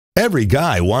Every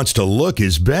guy wants to look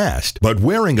his best, but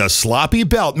wearing a sloppy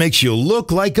belt makes you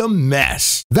look like a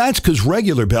mess. That's because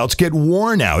regular belts get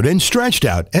worn out and stretched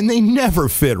out, and they never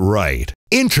fit right.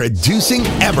 Introducing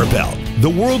EverBelt, the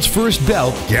world's first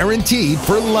belt guaranteed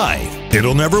for life.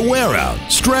 It'll never wear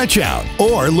out, stretch out,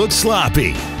 or look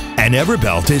sloppy. And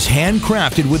EverBelt is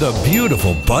handcrafted with a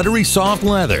beautiful buttery soft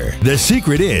leather. The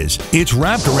secret is, it's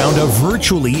wrapped around a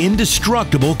virtually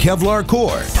indestructible Kevlar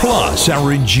core. Plus,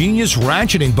 our ingenious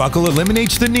ratcheting buckle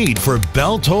eliminates the need for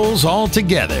belt holes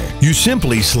altogether. You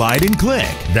simply slide and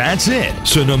click. That's it.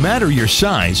 So no matter your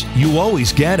size, you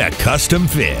always get a custom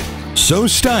fit. So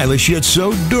stylish yet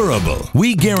so durable.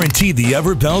 We guarantee the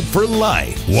EverBelt for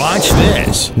life. Watch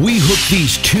this. We hook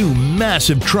these two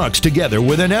massive trucks together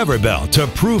with an EverBelt to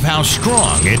prove how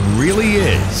strong it really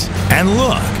is. And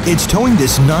look, it's towing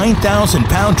this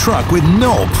 9,000-pound truck with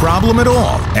no problem at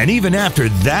all. And even after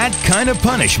that kind of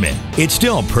punishment, it's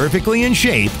still perfectly in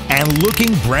shape and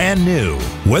looking brand new.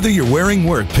 Whether you're wearing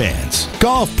work pants,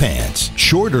 golf pants,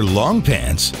 short or long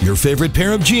pants, your favorite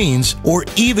pair of jeans, or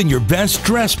even your best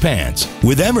dress pants,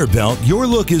 with EverBelt, your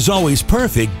look is always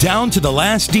perfect down to the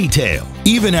last detail.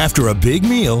 Even after a big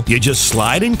meal, you just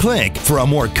slide and click for a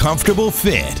more comfortable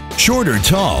fit. Short or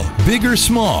tall, big or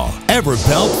small,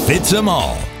 EverBelt fits them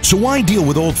all. So why deal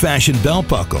with old-fashioned belt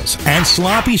buckles and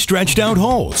sloppy stretched out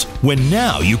holes when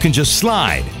now you can just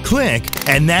slide, click,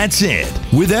 and that's it.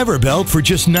 With EverBelt for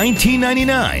just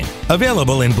 $19.99.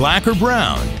 Available in black or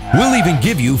brown. We'll even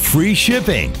give you free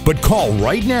shipping. But call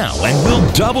right now and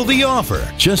we'll double the offer.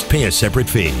 Just pay a separate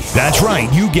fee. That's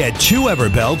right, you get 2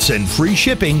 EverBelts and free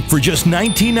shipping for just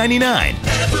 $19.99.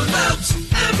 EverBelt.